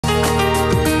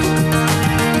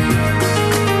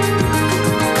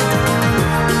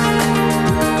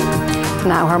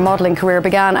Now, her modelling career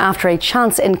began after a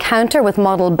chance encounter with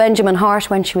model Benjamin Hart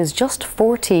when she was just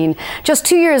 14. Just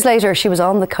 2 years later, she was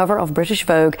on the cover of British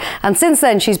Vogue. And since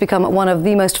then, she's become one of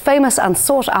the most famous and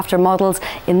sought-after models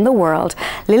in the world.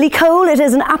 Lily Cole, it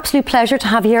is an absolute pleasure to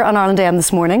have you here on Ireland AM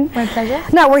this morning. My pleasure.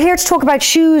 Now, we're here to talk about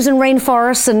shoes and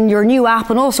rainforests and your new app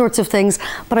and all sorts of things.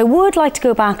 But I would like to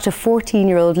go back to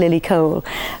 14-year-old Lily Cole.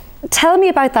 Tell me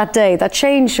about that day that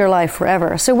changed your life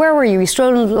forever. So where were you? Were you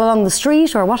strolling along the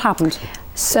street or what happened?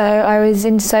 So I was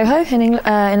in Soho in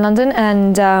London,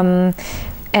 and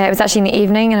it was actually in the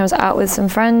evening, and I was out with some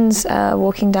friends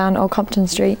walking down Old Compton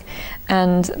Street,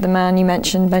 and the man you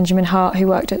mentioned, Benjamin Hart, who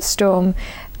worked at Storm,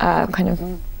 kind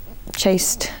of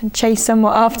chased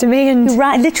somewhat after me, and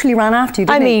literally ran after you,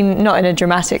 didn't he? I mean, not in a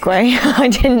dramatic way. I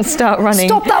didn't start running.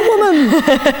 Stop that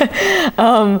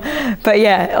woman! But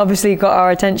yeah, obviously got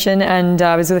our attention, and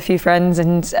I was with a few friends,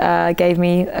 and gave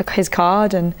me his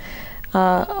card and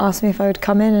asked me if I would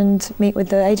come in and meet with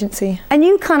the agency. And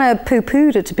you kind of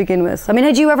poo-pooed it to begin with. I mean,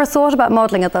 had you ever thought about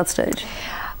modelling at that stage?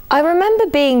 I remember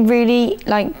being really,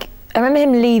 I remember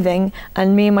him leaving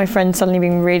and me and my friend suddenly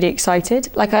being really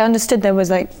excited. Like, I understood there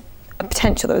was a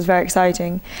potential that was very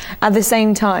exciting. At the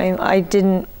same time, I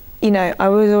didn't, I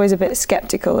was always a bit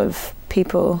skeptical of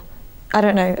people. I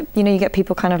don't know, you get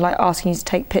people kind of asking you to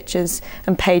take pictures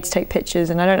and paid to take pictures,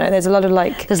 and I don't know, there's a lot of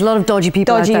there's a lot of dodgy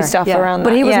people out there. Stuff around that.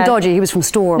 But he wasn't dodgy, he was from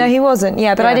Storm. No, he wasn't,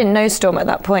 but I didn't know Storm at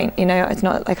that point, it's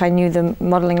not like I knew the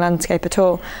modelling landscape at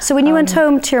all. So when you went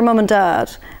home to your mum and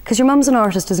dad, because your mum's an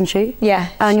artist, isn't she? Yeah.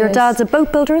 And your dad's a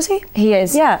boat builder, is he? He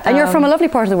is. Yeah, and you're from a lovely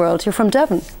part of the world, you're from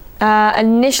Devon.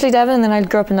 Initially Devon, and then I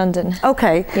grew up in London.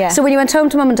 Okay. Yeah. So when you went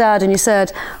home to mum and dad and you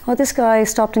said, oh, this guy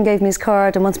stopped and gave me his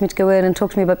card and wants me to go in and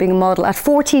talk to me about being a model, at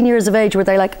 14 years of age, were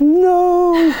they like,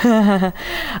 no? I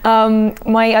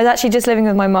was actually just living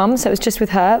with my mum, so it was just with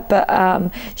her,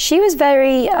 but she was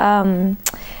very...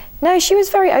 No, she was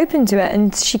very open to it,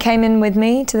 and she came in with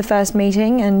me to the first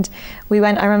meeting, and I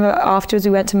remember afterwards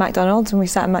we went to McDonald's, and we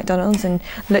sat at McDonald's and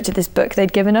looked at this book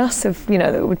they'd given us of,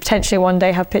 that would potentially one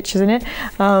day have pictures in it.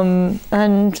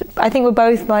 And I think we're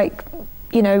both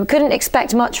we couldn't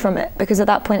expect much from it, because at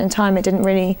that point in time it didn't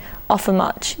really offer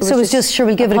much. So it was just, sure,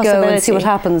 we'll give it a go and see what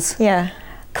happens. Yeah.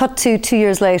 Cut to 2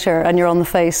 years later and you're on the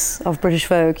face of British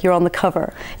Vogue, you're on the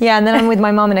cover. Yeah, and then I'm with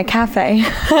my mum in a cafe.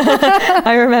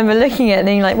 I remember looking at it and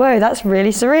being like, whoa, that's really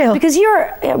surreal. Because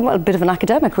you're a bit of an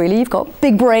academic, really. You've got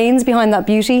big brains behind that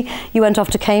beauty. You went off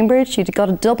to Cambridge, you got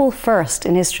a double first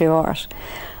in history of art.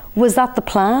 Was that the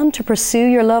plan, to pursue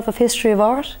your love of history of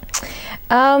art?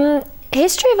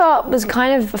 History of art was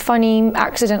kind of a funny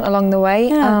accident along the way.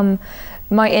 Yeah.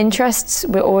 My interests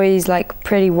were always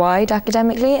pretty wide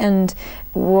academically, and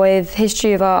with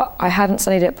history of art, I hadn't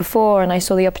studied it before, and I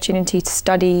saw the opportunity to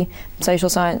study social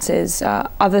sciences,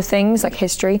 other things like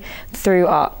history, through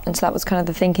art, and so that was kind of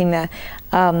the thinking there.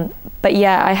 But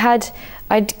yeah,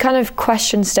 I'd kind of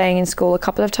questioned staying in school a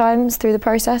couple of times through the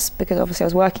process, because obviously I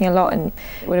was working a lot and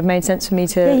it would have made sense for me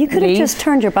to you could leave. have just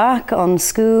turned your back on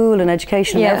school and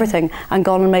education and everything and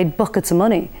gone and made buckets of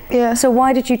money. Yeah. So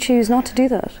why did you choose not to do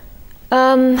that?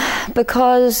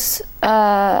 Because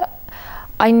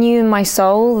I knew in my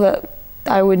soul that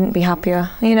I wouldn't be happier,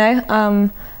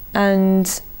 and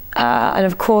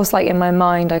of course, in my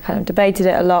mind, I kind of debated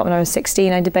it a lot. When I was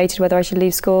 16, I debated whether I should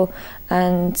leave school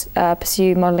and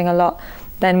pursue modelling a lot.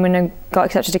 Then when I got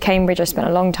accepted to Cambridge, I spent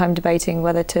a long time debating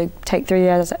whether to take 3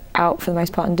 years out for the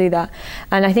most part and do that.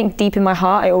 And I think deep in my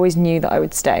heart, I always knew that I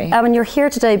would stay. And you're here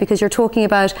today because you're talking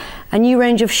about a new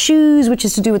range of shoes, which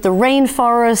is to do with the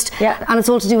rainforest, and it's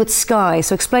all to do with Sky.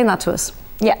 So explain that to us.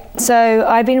 Yeah, so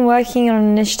I've been working on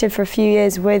an initiative for a few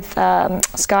years with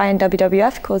Sky and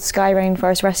WWF called Sky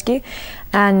Rainforest Rescue.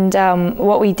 And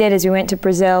what we did is we went to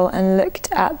Brazil and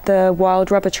looked at the wild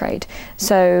rubber trade.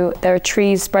 So there are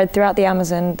trees spread throughout the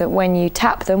Amazon that when you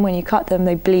tap them, when you cut them,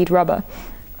 they bleed rubber.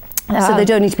 So they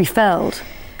don't need to be felled?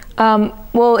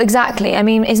 Well, exactly. I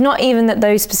mean, it's not even that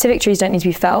those specific trees don't need to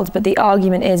be felled, but the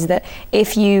argument is that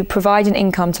if you provide an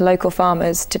income to local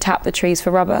farmers to tap the trees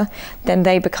for rubber, then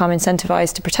they become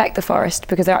incentivized to protect the forest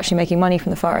because they're actually making money from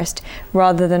the forest,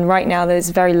 rather than right now there's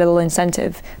very little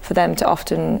incentive for them to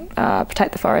often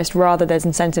protect the forest, rather there's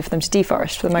incentive for them to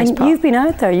deforest for the most part. You've been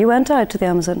out there, you went out to the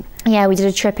Amazon. Yeah, we did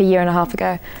a trip 1.5 years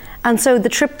ago. And so the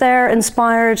trip there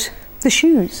inspired the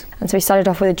shoes? And so we started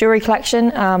off with a jewellery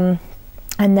collection,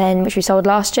 and then which we sold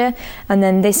last year, and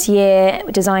then this year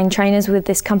we designed trainers with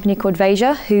this company called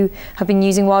Veja, who have been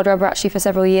using wild rubber actually for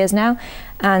several years now,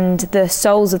 and the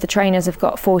soles of the trainers have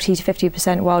got 40 to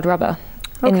 50% wild rubber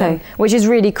in them, which is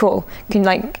really cool. You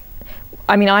can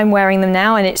I'm wearing them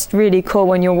now, and it's really cool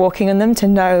when you're walking on them to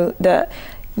know that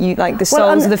you like the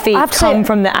soles of the feet come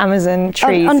from the Amazon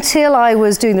trees. Until I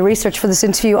was doing the research for this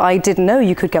interview, I didn't know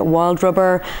you could get wild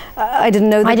rubber. I didn't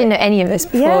know any of this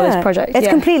before this project. It's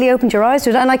completely opened your eyes to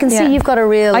it, and I can see you've got a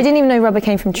real... I didn't even know rubber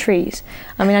came from trees.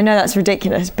 I mean, I know that's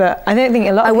ridiculous, but I don't think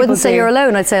a lot of people I wouldn't say do. You're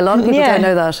alone. I'd say a lot of people don't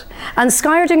know that. And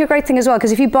Sky are doing a great thing as well,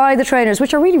 because if you buy the trainers,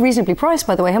 which are really reasonably priced,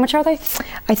 by the way, how much are they?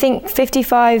 I think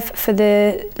 55 for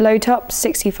the low tops,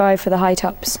 65 for the high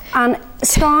tops. And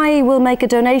Sky will make a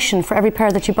donation for every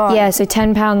pair that you buy. Yeah, so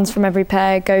 £10 from every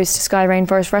pair goes to Sky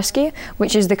Rainforest Rescue,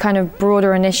 which is the kind of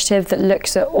broader initiative that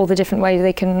looks at all the different ways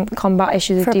they can combat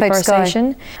issues of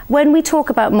deforestation. When we talk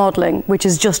about modelling, which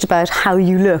is just about how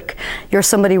you look, you're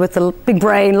somebody with a big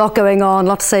brain, lot going on,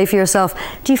 lot to say for yourself.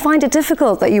 Do you find it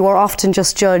difficult that you are often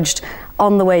just judged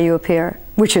on the way you appear,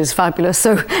 which is fabulous,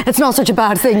 so it's not such a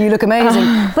bad thing, you look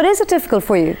amazing. But is it difficult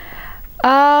for you?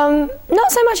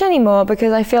 Not so much anymore,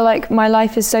 because I feel like my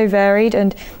life is so varied,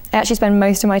 and I actually spend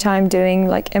most of my time doing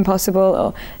like Impossible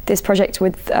or this project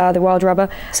with the wild rubber.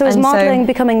 So is modelling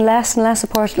becoming less and less a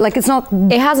part? Like it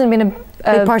hasn't been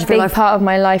a big part of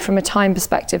my life from a time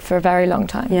perspective for a very long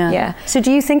time. Yeah. So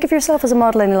do you think of yourself as a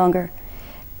model any longer?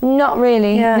 Not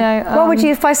really. No. What would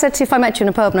you, if I met you in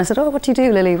a pub and I said, "Oh, what do you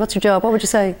do, Lily? What's your job?" What would you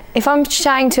say? If I'm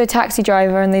chatting to a taxi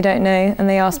driver and they don't know and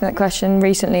they ask me that question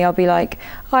recently, I'll be like,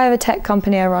 "Oh, I have a tech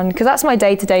company I run," because that's my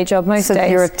day-to-day job most days. So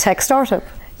you're a tech startup.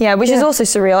 Yeah, which is also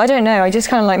surreal. I don't know. I just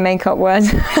kind of like make up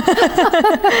words.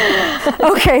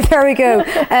 Okay, there we go.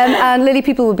 And Lily,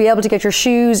 people will be able to get your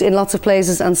shoes in lots of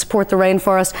places and support the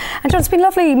rainforest. And John, it's been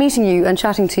lovely meeting you and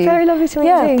chatting to you. Very lovely to meet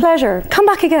you. Yeah, pleasure. Come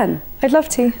back again. I'd love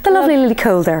to. The lovely Lily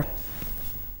Cole there.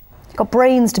 Got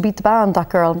brains to beat the band, that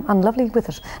girl, and lovely with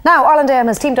it. Now, Ireland AM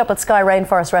has teamed up with Sky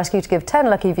Rainforest Rescue to give 10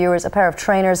 lucky viewers a pair of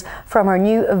trainers from her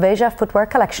new Veja footwear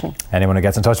collection. Anyone who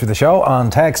gets in touch with the show on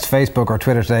text, Facebook or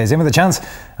Twitter today is in with a chance,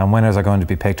 and winners are going to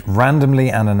be picked randomly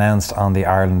and announced on the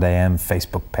Ireland AM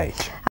Facebook page.